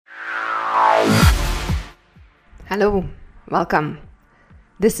Hello, welcome.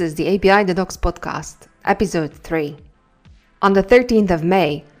 This is the API The Docs podcast, episode 3. On the 13th of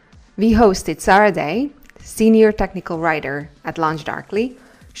May, we hosted Sarah Day, senior technical writer at LaunchDarkly,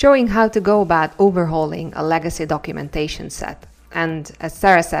 showing how to go about overhauling a legacy documentation set. And as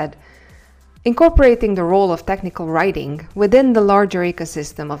Sarah said, incorporating the role of technical writing within the larger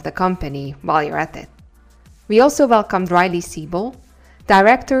ecosystem of the company while you're at it. We also welcomed Riley Siebel,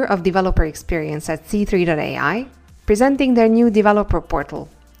 Director of Developer Experience at C3.ai, presenting their new developer portal,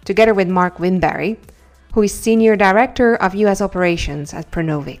 together with Mark Winberry, who is Senior Director of US Operations at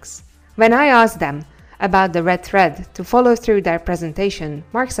Pronovix. When I asked them about the red thread to follow through their presentation,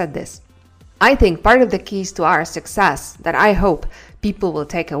 Mark said this: I think part of the keys to our success that I hope people will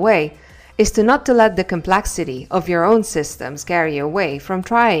take away is to not to let the complexity of your own system scare you away from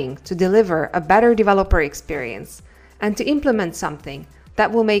trying to deliver a better developer experience and to implement something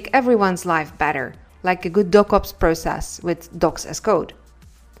that will make everyone's life better, like a good DocOps process with Docs as code.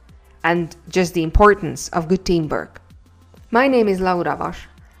 And just the importance of good teamwork. My name is Laura Vas,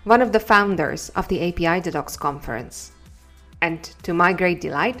 one of the founders of the API The Docs conference. And to my great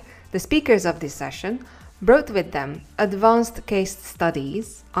delight, the speakers of this session brought with them advanced case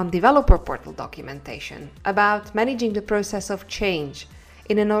studies on developer portal documentation about managing the process of change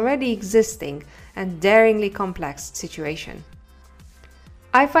in an already existing and daringly complex situation.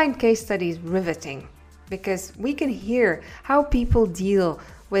 I find case studies riveting because we can hear how people deal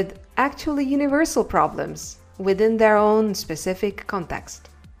with actually universal problems within their own specific context.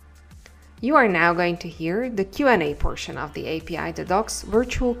 You are now going to hear the Q&A portion of the API The Docs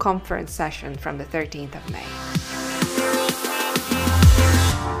virtual conference session from the 13th of May.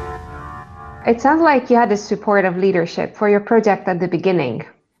 It sounds like you had the support of leadership for your project at the beginning.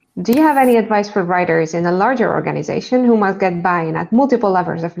 Do you have any advice for writers in a larger organization who must get buy-in at multiple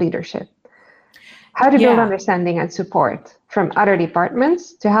levels of leadership? How to build understanding and support from other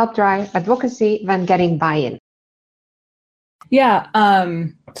departments to help drive advocacy when getting buy-in? Yeah,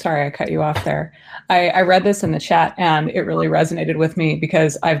 sorry, I cut you off there. I read this in the chat and it really resonated with me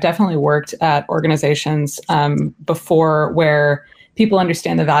because I've definitely worked at organizations before where people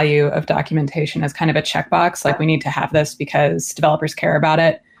understand the value of documentation as kind of a checkbox, like we need to have this because developers care about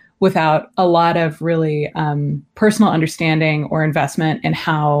it, without a lot of really personal understanding or investment in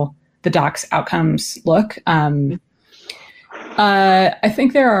how the docs outcomes look. I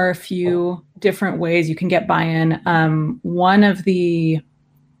think there are a few different ways you can get buy-in. One of the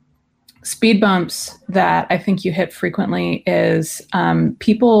speed bumps that I think you hit frequently is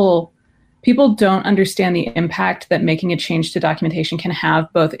people don't understand the impact that making a change to documentation can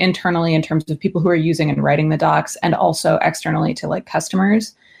have, both internally in terms of people who are using and writing the docs, and also externally to like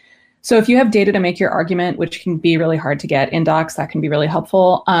customers. So if you have data to make your argument, which can be really hard to get in docs, that can be really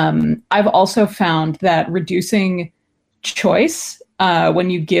helpful. I've also found that reducing choice when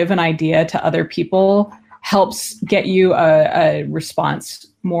you give an idea to other people helps get you a response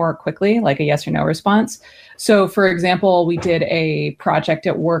more quickly, like a yes or no response. So for example, we did a project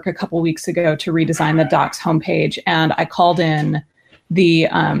at work a couple weeks ago to redesign the docs homepage, and I called in the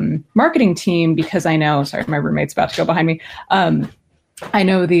marketing team because I know, sorry, my roommate's about to go behind me. I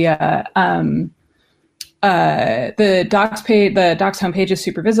know the docs homepage is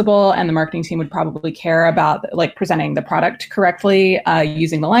super visible, and the marketing team would probably care about like presenting the product correctly,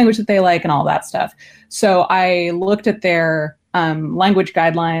 using the language that they like, and all that stuff. So I looked at their language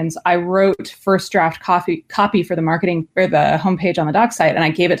guidelines. I wrote first draft copy for the marketing or the homepage on the doc site, and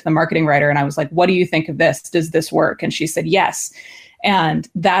I gave it to the marketing writer, and I was like, "What do you think of this? Does this work?" And she said yes. And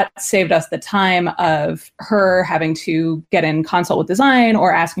that saved us the time of her having to get in consult with design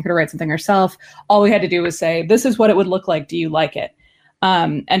or asking her to write something herself. All we had to do was say, this is what it would look like. Do you like it?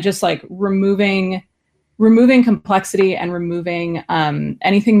 And just like removing complexity and removing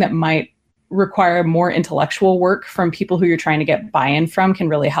anything that might require more intellectual work from people who you're trying to get buy-in from can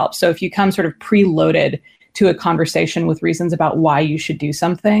really help. So if you come sort of preloaded to a conversation with reasons about why you should do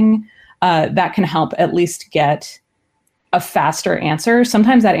something, that can help at least get a faster answer.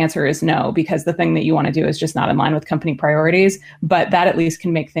 Sometimes that answer is no, because the thing that you want to do is just not in line with company priorities, but that at least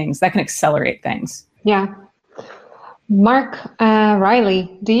can make things, that can accelerate things. Yeah. Mark,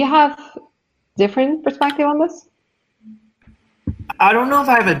 Riley, do you have different perspective on this? I don't know if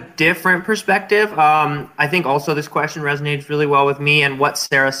I have a different perspective. I think also this question resonates really well with me and what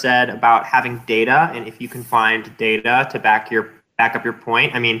Sarah said about having data, and if you can find data to back up your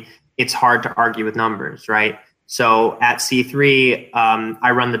point. I mean, it's hard to argue with numbers, right? So at C3,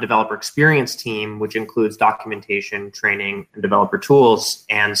 I run the developer experience team, which includes documentation, training, and developer tools.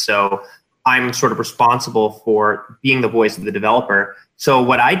 And so I'm sort of responsible for being the voice of the developer. So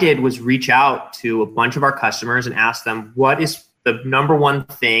what I did was reach out to a bunch of our customers and ask them, what is the number one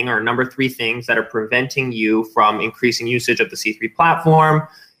thing or number three things that are preventing you from increasing usage of the C3 platform?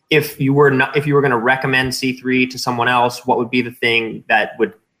 If you were going to recommend C3 to someone else, what would be the thing that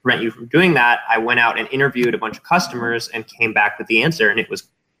would prevent you from doing that? I went out and interviewed a bunch of customers and came back with the answer, and it was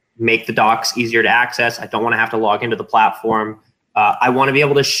make the docs easier to access. I don't want to have to log into the platform. I want to be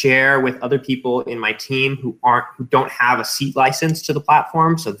able to share with other people in my team who don't have a seat license to the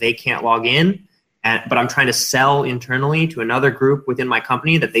platform, so they can't log in. But I'm trying to sell internally to another group within my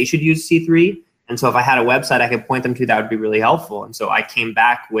company that they should use C3. And so if I had a website I could point them to, that would be really helpful. And so I came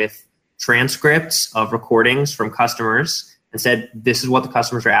back with transcripts of recordings from customers and said, this is what the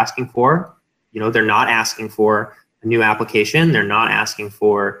customers are asking for. They're not asking for a new application. They're not asking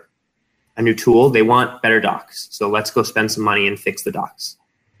for a new tool. They want better docs. So let's go spend some money and fix the docs.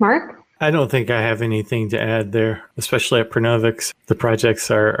 Mark? I don't think I have anything to add there, especially at Pronovix. The projects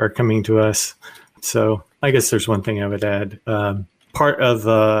are coming to us. So I guess there's one thing I would add. Part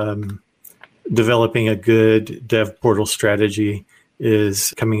of developing a good dev portal strategy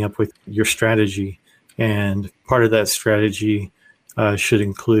is coming up with your strategy. And part of that strategy should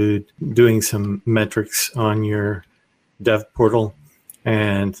include doing some metrics on your dev portal.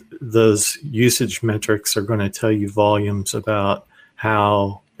 And those usage metrics are going to tell you volumes about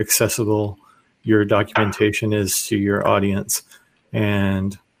how accessible your documentation is to your audience.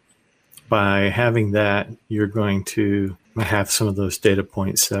 And by having that, you're going to have some of those data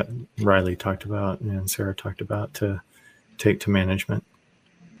points that Riley talked about and Sarah talked about to take to management.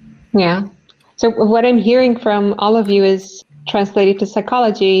 Yeah. So what I'm hearing from all of you is translated to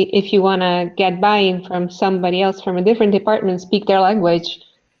psychology. If you want to get buy-in from somebody else from a different department, speak their language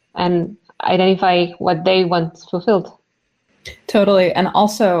and identify what they want fulfilled. Totally. And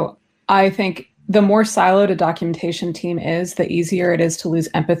also, I think the more siloed a documentation team is, the easier it is to lose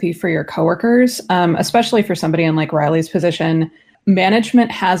empathy for your coworkers, especially for somebody in like Riley's position.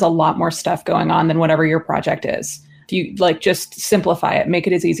 Management has a lot more stuff going on than whatever your project is. You just simplify it, make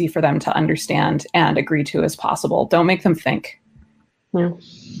it as easy for them to understand and agree to as possible. Don't make them think. Yeah.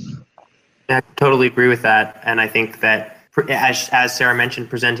 I totally agree with that. And I think that, as Sarah mentioned,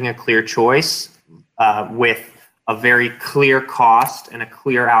 presenting a clear choice with a very clear cost and a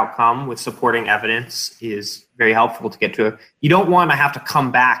clear outcome with supporting evidence is very helpful to get to. You don't want to have to come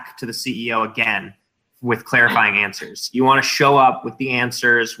back to the CEO again with clarifying answers. You want to show up with the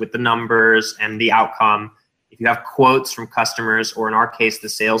answers, with the numbers and the outcome. If you have quotes from customers, or in our case, the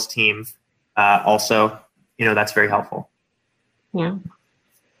sales team, also, that's very helpful. Yeah.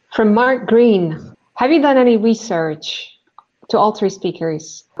 From Mark Green, have you done any research to all three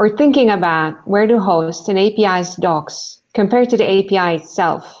speakers, or thinking about where to host an API's docs compared to the API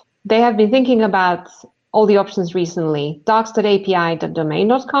itself? They have been thinking about all the options recently,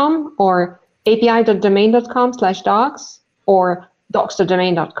 docs.api.domain.com or api.domain.com/docs or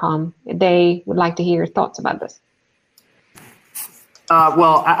docs.domain.com. They would like to hear your thoughts about this.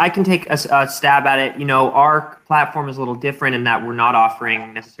 Well, I can take a stab at it. Our platform is a little different in that we're not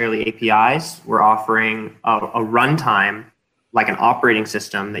offering necessarily APIs. We're offering a runtime, like an operating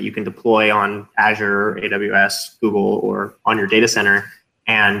system that you can deploy on Azure, AWS, Google, or on your data center.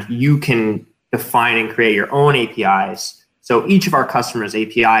 And you can define and create your own APIs. So each of our customers'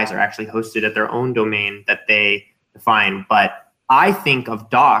 APIs are actually hosted at their own domain that they define. But I think of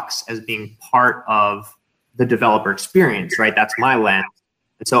docs as being part of the developer experience, right? That's my lens.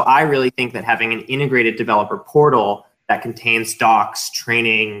 And so I really think that having an integrated developer portal that contains docs,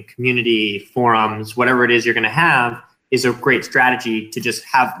 training, community, forums, whatever it is you're going to have, is a great strategy to just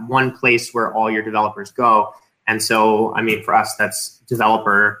have one place where all your developers go. And so, for us, that's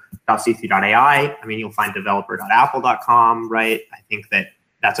developer.c3.ai. You'll find developer.apple.com, right? I think that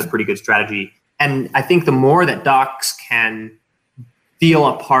that's a pretty good strategy. And I think the more that docs can feel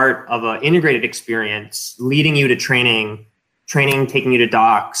a part of an integrated experience, leading you to training taking you to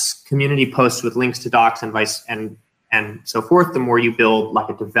docs, community posts with links to docs and so forth, the more you build like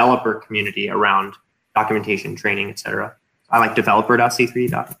a developer community around documentation, training, etc. I like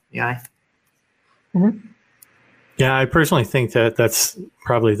developer.c3.ai. Mm-hmm. Yeah, I personally think that that's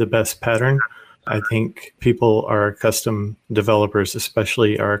probably the best pattern. I think developers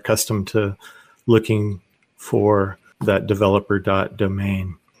especially are accustomed to looking for that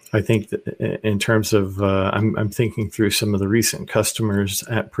developer.domain. I think that in terms of, I'm thinking through some of the recent customers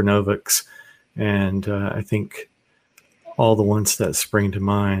at Pronovix, and I think all the ones that spring to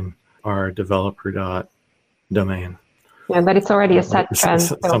mind are developer.domain. Yeah, but it's already a set trend,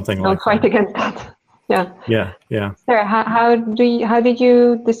 so something don't like fight that. against that. Yeah. Yeah. Sarah, how did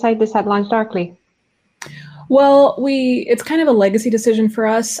you decide this at LaunchDarkly? Well, it's kind of a legacy decision for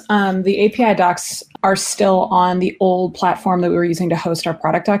us. The API docs are still on the old platform that we were using to host our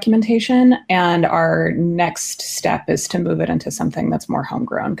product documentation. And our next step is to move it into something that's more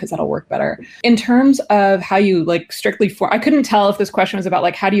homegrown because that'll work better. In terms of how you strictly I couldn't tell if this question was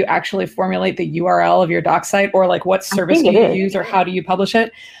about how do you actually formulate the URL of your doc site or what service do you use or how do you publish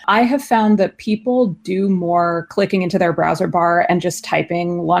it? I have found that people do more clicking into their browser bar and just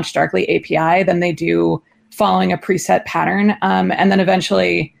typing LaunchDarkly API than they do following a preset pattern. And then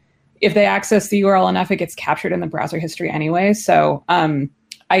eventually, if they access the URL enough, it gets captured in the browser history anyway. So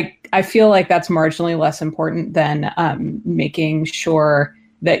I feel like that's marginally less important than making sure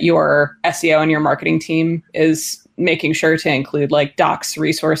that your SEO and your marketing team is making sure to include docs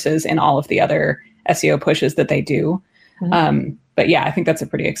resources in all of the other SEO pushes that they do. Mm-hmm. But yeah, I think that's a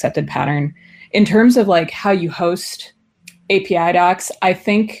pretty accepted pattern. In terms of how you host API docs, I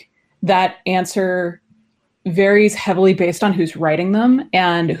think that answer varies heavily based on who's writing them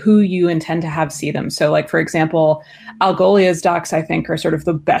and who you intend to have see them. So for example, Algolia's docs, I think, are sort of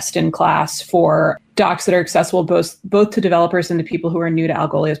the best in class for docs that are accessible both to developers and to people who are new to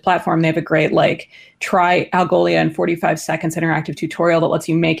Algolia's platform. They have a great try Algolia in 45 seconds interactive tutorial that lets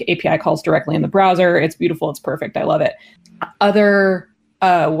you make API calls directly in the browser. It's beautiful. It's perfect. I love it. Other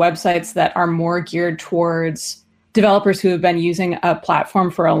websites that are more geared towards developers who have been using a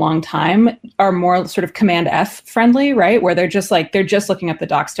platform for a long time are more sort of Command F friendly, right? Where they're just looking up the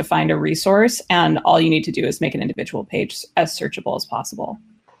docs to find a resource, and all you need to do is make an individual page as searchable as possible.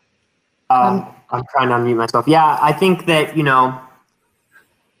 I'm trying to unmute myself. Yeah, I think that,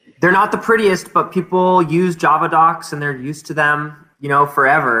 they're not the prettiest, but people use Java docs and they're used to them,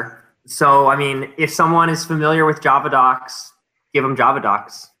 forever. So, I mean, if someone is familiar with Java docs, give them Java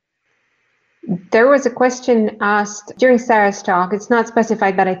docs. There was a question asked during Sarah's talk. It's not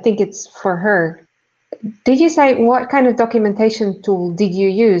specified, but I think it's for her. Did you say what kind of documentation tool did you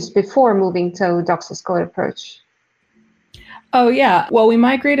use before moving to Docs as Code approach? Oh, yeah. Well, we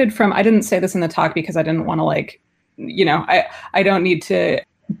migrated from, I didn't say this in the talk because I didn't want to I don't need to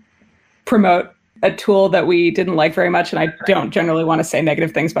promote a tool that we didn't like very much. And I don't generally want to say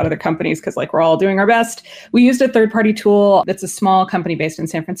negative things about other companies because we're all doing our best. We used a third-party tool that's a small company based in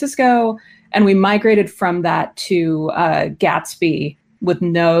San Francisco. And we migrated from that to Gatsby with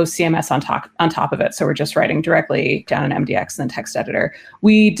no CMS on top of it. So we're just writing directly down in MDX and the text editor.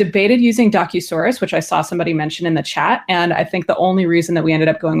 We debated using Docusaurus, which I saw somebody mention in the chat. And I think the only reason that we ended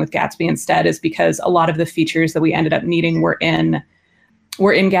up going with Gatsby instead is because a lot of the features that we ended up needing were in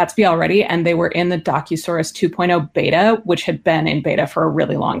Gatsby already, and they were in the Docusaurus 2.0 beta, which had been in beta for a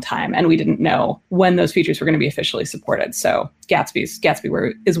really long time. And we didn't know when those features were going to be officially supported. So Gatsby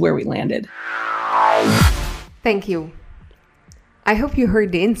is where we landed. Thank you. I hope you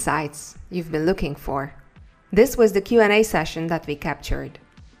heard the insights you've been looking for. This was the Q&A session that we captured.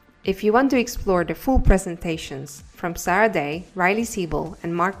 If you want to explore the full presentations from Sarah Day, Riley Siebel,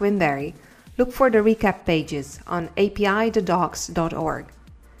 and Mark Winberry, look for the recap pages on api-the-docs.org.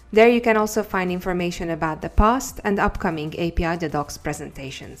 There you can also find information about the past and upcoming API the Docs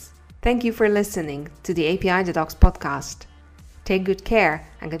presentations. Thank you for listening to the API the Docs podcast. Take good care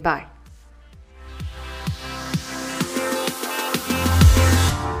and goodbye.